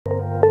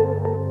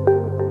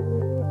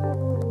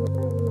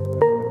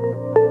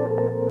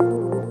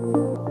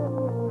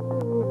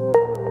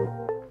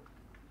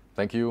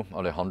Thank you,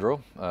 Alejandro,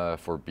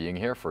 for being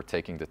here, for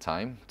taking the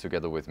time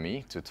together with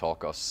me to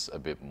talk us a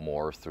bit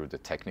more through the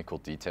technical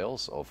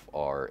details of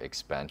our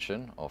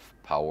expansion of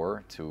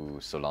POWR to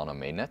Solana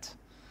mainnet.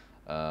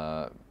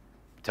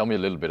 Tell me a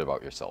little bit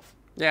about yourself.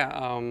 Yeah,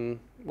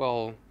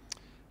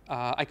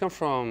 I come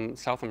from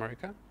South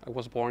America. I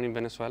was born in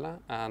Venezuela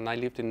and I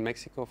lived in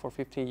Mexico for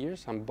 15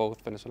 years. I'm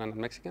both Venezuelan and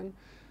Mexican.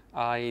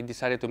 I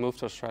decided to move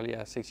to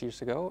Australia 6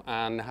 years ago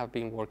and have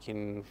been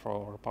working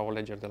for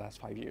Powerledger the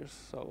last 5 years.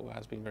 So it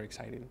has been very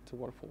exciting to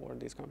work for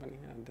this company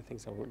and the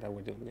things that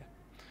we're doing. Yeah.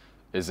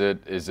 Is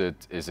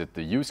it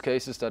the use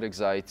cases that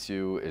excites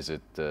you? Is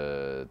it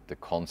the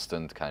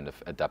constant kind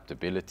of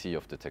adaptability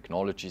of the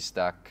technology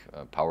stack?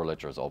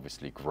 Powerledger has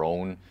obviously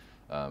grown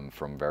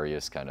from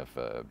various kind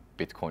of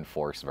Bitcoin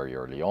forks very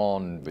early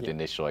on with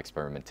initial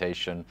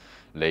experimentation,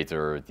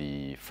 later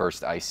the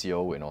first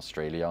ICO in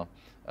Australia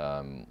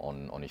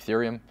on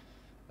Ethereum,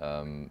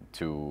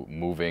 to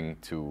moving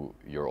to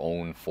your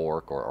own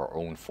fork or our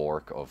own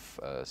fork of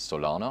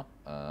Solana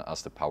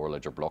as the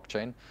Powerledger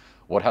blockchain.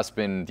 What has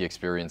been the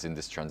experience in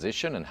this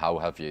transition, and how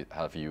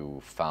have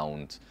you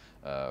found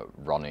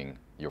running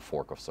your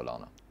fork of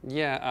Solana?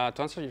 Yeah,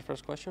 to answer your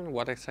first question,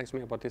 what excites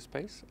me about this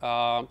space?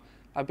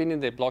 I've been in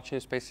the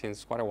blockchain space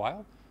since quite a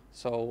while,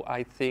 so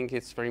I think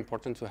it's very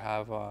important to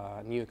have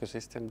a new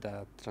ecosystem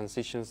that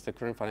transitions the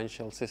current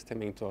financial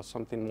system into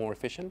something more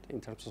efficient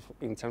in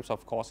terms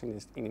of cost,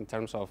 in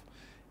terms of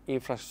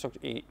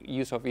infrastructure,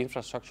 use of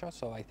infrastructure.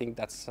 So I think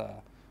that's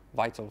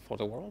vital for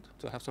the world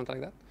to have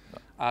something like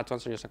that. To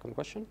answer your second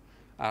question,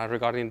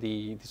 regarding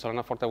the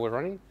Solana fork that we're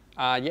running,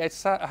 yeah,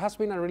 it has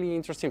been a really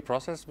interesting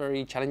process,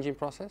 very challenging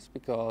process,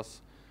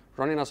 because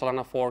running a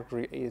Solana fork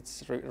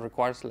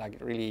requires like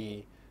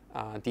really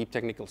deep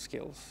technical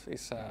skills.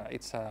 It's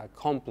a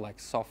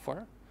complex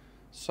software.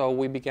 So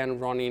we began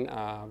running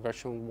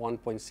version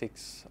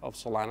 1.6 of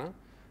Solana,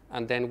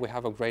 and then we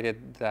have upgraded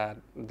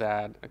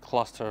that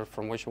cluster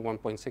from version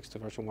 1.6 to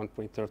version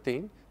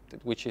 1.13,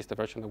 which is the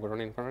version that we're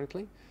running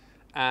currently.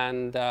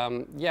 And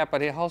yeah,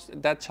 but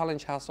that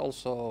challenge has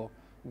also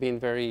been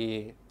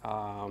very,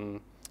 I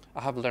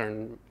have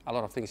learned a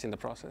lot of things in the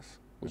process,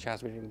 which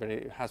has been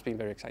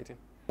very exciting.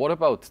 What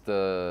about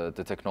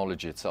the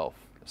technology itself,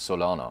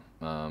 Solana?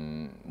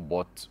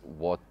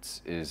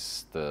 What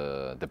is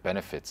the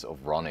benefits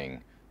of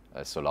running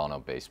a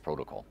Solana-based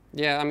protocol?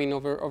 Yeah, I mean,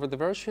 over the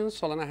versions,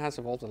 Solana has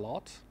evolved a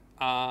lot.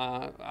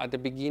 At the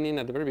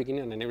very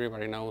beginning, and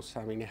everybody knows,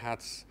 I mean,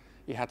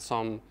 it had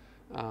some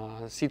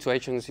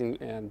situations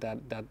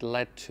that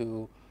led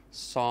to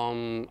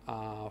some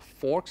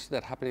forks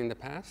that happened in the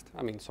past.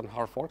 I mean, some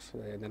hard forks.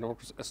 The network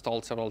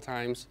stalled several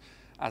times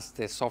as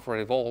the software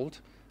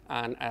evolved,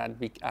 and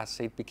as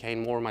it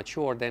became more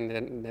mature, then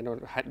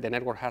the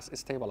network has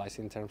stabilized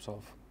in terms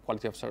of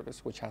quality of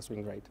service, which has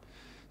been great.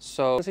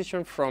 So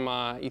transition from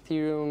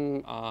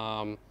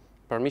Ethereum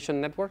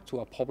permission network to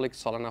a public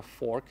Solana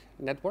fork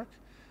network.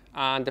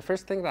 And the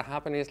first thing that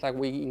happened is like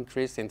we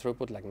increased in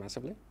throughput like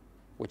massively,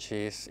 which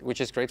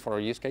is great for our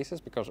use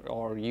cases, because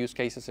our use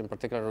cases in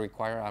particular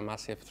require a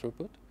massive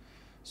throughput.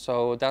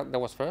 So that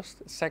was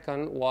first.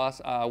 Second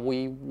was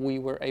we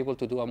were able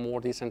to do a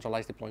more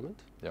decentralized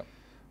deployment. Yeah.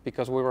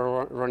 Because we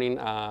were running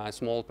a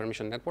small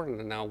permission network,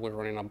 and now we're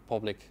running a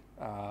public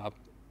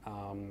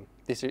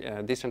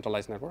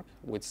decentralized network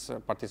with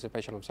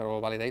participation of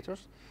several validators.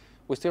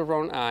 We still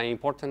run an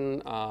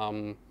important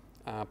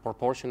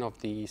proportion of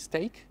the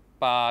stake,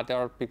 but there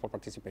are people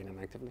participating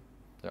actively.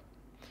 Yeah.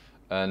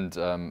 And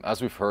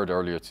as we've heard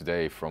earlier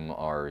today from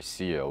our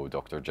CEO,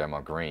 Dr.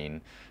 Gemma Green,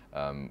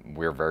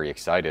 we're very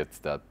excited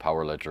that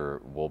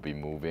Powerledger will be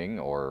moving,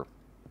 or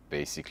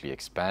basically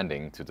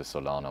expanding, to the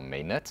Solana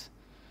mainnet.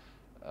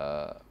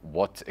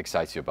 What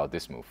excites you about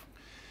this move?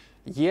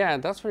 Yeah,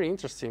 that's very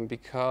interesting,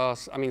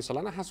 because I mean,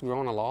 Solana has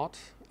grown a lot.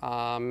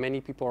 Many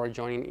people are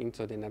joining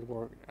into the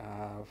network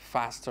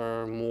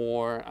faster,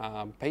 more.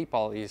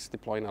 PayPal is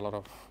deploying a lot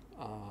of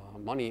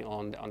money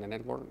on the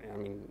network. I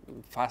mean,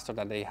 faster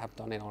than they have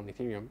done it on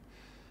Ethereum.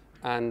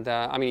 And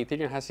I mean,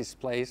 Ethereum has its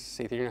place.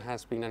 Ethereum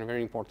has been a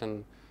very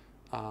important,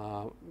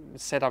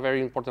 set a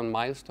very important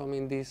milestone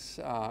in this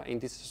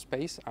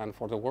space and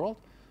for the world.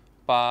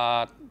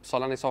 But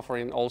Solana is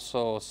offering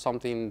also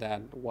something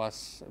that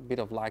was a bit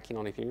of lacking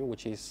on Ethereum,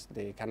 which is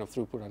the kind of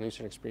throughput and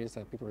user experience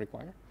that people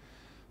require.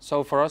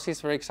 So for us, it's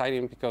very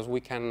exciting because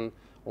we can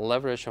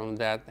leverage on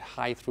that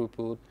high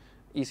throughput,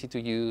 easy to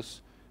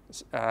use,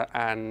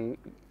 and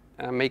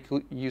make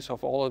use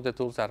of all of the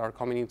tools that are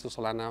coming into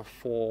Solana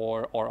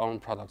for our own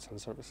products and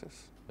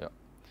services. Yeah.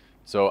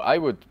 So I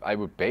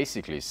would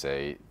basically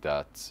say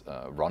that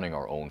running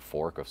our own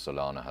fork of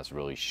Solana has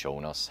really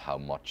shown us how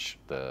much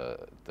the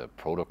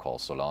protocol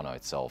Solana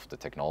itself, the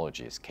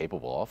technology, is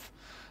capable of.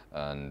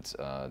 And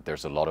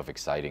there's a lot of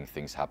exciting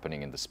things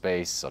happening in the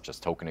space, such as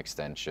token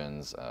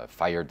extensions,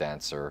 Fire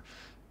Dancer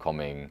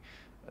coming.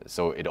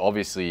 So it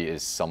obviously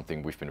is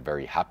something we've been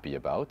very happy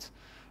about,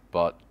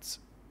 but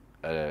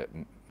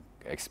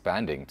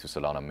expanding to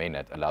Solana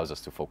mainnet allows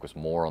us to focus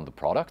more on the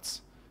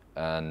products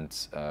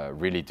and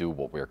really do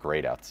what we're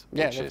great at,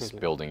 Yeah, which is definitely.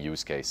 building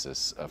use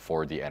cases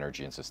for the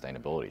energy and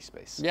sustainability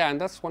space. Yeah, and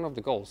that's one of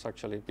the goals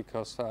actually,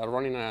 because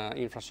running an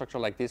infrastructure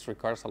like this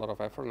requires a lot of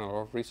effort and a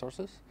lot of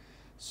resources.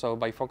 So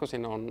by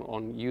focusing on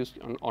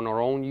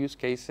our own use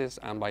cases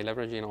and by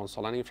leveraging on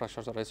Solana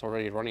infrastructure that is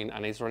already running,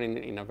 and it's running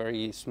in a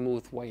very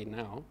smooth way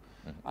now,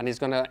 and it's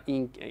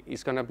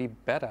gonna be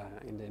better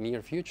in the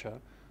near future,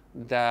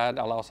 that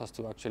allows us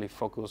to actually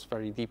focus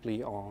very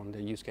deeply on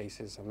the use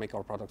cases and make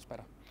our products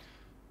better.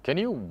 Can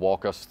you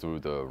walk us through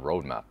the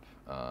roadmap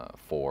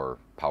for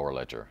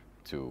Powerledger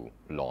to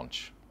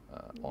launch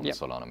on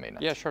Solana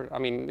mainnet? Yeah, sure. I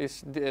mean, the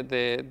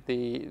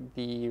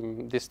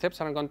steps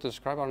that I'm going to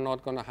describe are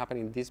not going to happen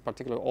in this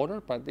particular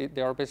order, but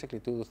they are basically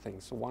two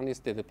things. One is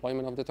the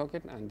deployment of the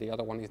token, and the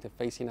other one is the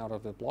phasing out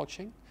of the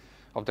blockchain,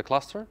 of the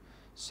cluster.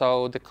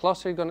 So the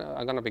cluster, I'm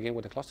going to begin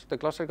with the cluster. The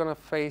cluster is going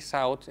to phase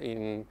out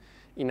in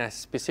a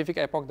specific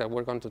epoch that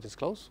we're going to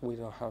disclose. We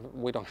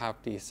don't have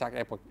the exact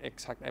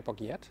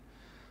epoch yet.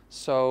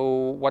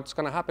 So what's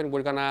going to happen,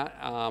 we're going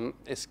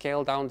to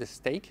scale down the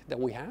stake that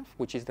we have,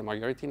 which is the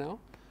majority now,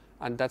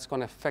 and that's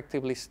going to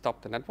effectively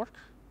stop the network,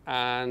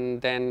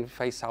 and then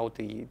phase out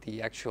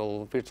the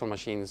actual virtual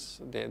machines,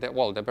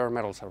 the bare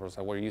metal servers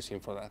that we're using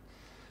for that.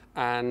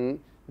 And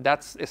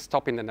that's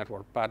stopping the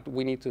network, but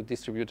we need to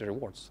distribute the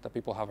rewards that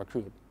people have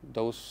accrued,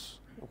 those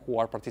who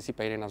are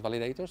participating as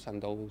validators and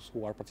those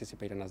who are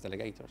participating as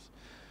delegators.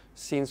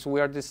 Since we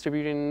are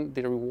distributing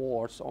the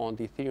rewards on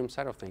the Ethereum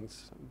side of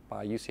things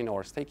by using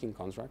our staking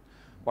contract,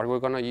 what we're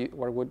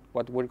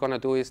gonna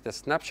do is the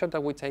snapshot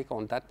that we take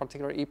on that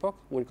particular epoch,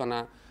 we're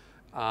gonna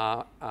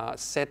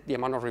set the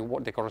amount of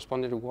reward, the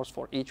corresponding rewards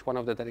for each one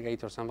of the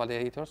delegators and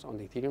validators on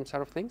the Ethereum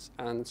side of things,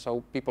 and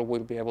so people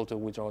will be able to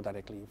withdraw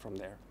directly from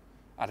there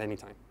at any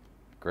time.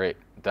 Great.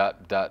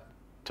 That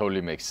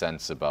totally makes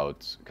sense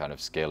about kind of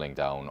scaling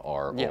down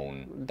our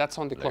own. That's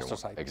on the cluster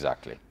side.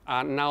 Exactly.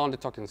 Now on the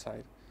token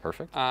side.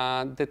 Perfect.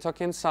 The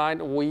token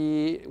side,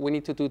 we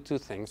need to do two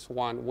things.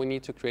 One, we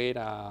need to create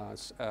a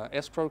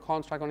escrow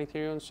contract on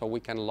Ethereum so we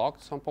can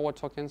lock some POWR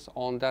tokens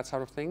on that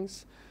side of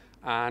things.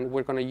 And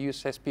we're going to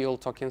use SPL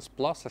tokens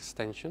plus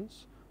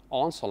extensions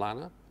on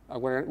Solana.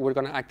 We're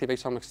going to activate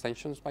some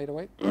extensions, by the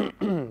way.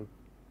 We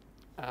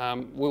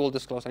will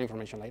disclose that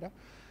information later.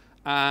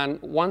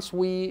 And once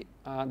we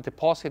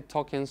deposit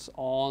tokens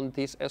on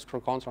this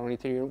escrow contract on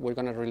Ethereum, we're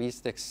going to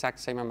release the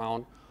exact same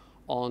amount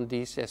on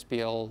this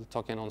SPL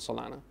token on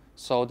Solana.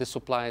 So the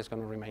supply is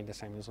going to remain the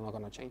same. It's not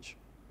going to change.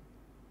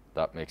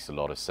 That makes a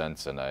lot of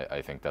sense, and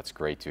I think that's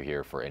great to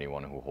hear for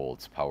anyone who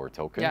holds POWR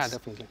tokens. Yeah,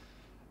 definitely.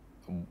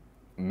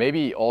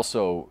 Maybe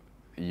also,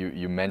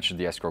 you mentioned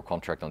the escrow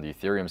contract on the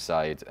Ethereum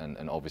side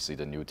and obviously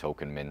the new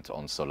token mint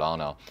on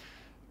Solana.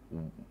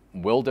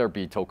 Will there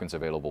be tokens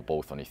available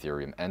both on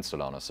Ethereum and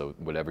Solana? So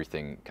will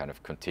everything kind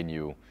of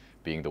continue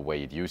being the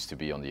way it used to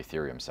be on the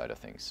Ethereum side of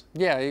things?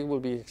 Yeah, it will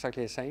be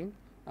exactly the same.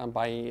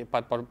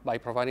 But by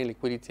providing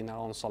liquidity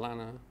now on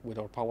Solana with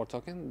our POWR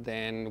token,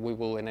 then we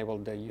will enable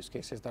the use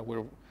cases that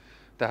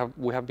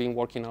we have been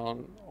working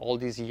on all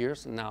these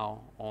years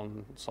now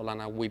on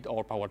Solana with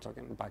our POWR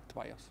token backed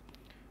by us.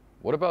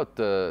 What about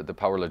the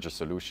Powerledger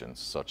solutions,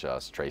 such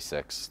as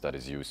TraceX, that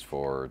is used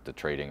for the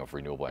trading of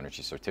renewable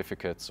energy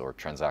certificates, or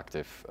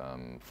Transactive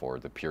for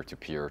the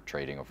peer-to-peer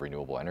trading of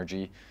renewable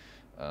energy?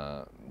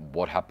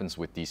 What happens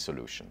with these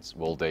solutions?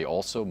 Will they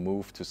also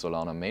move to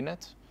Solana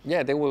mainnet?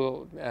 Yeah, they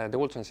will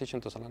transition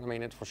to Solana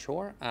mainnet for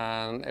sure,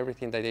 and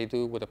everything that they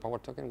do with the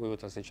POWR token, we will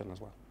transition as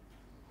well.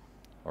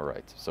 All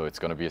right, so it's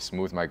going to be a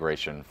smooth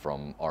migration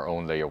from our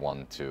own layer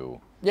 1 to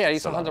yeah,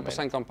 it's Solana 100%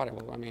 mainnet.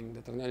 Compatible. I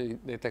mean,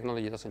 the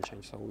technology doesn't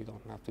change, so we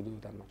don't have to do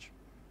that much.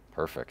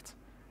 Perfect.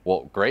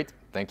 Well, great.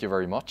 Thank you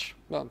very much.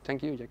 Well,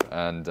 thank you, Jacob.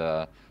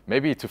 And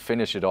maybe to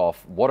finish it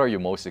off, what are you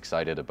most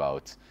excited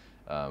about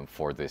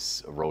for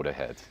this road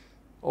ahead?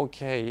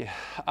 Okay,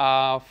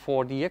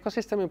 for the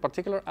ecosystem in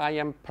particular, I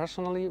am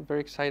personally very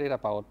excited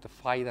about the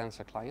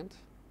Fidancer client.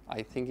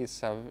 I think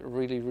it's a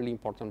really, really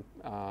important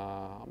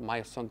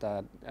milestone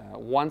that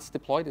once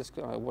deployed, it's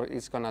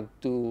going to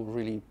do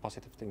really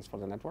positive things for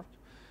the network.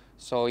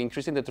 So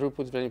increasing the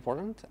throughput is very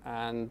important,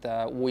 and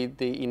with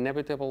the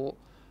inevitable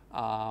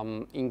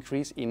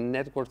increase in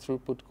network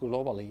throughput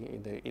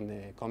globally in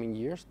the coming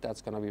years,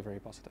 that's going to be very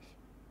positive.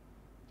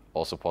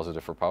 Also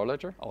positive for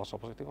Powerledger? Also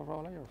positive for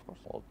Powerledger, of course.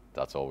 Well,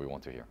 that's all we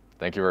want to hear.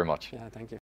 Thank you very much. Yeah, thank you.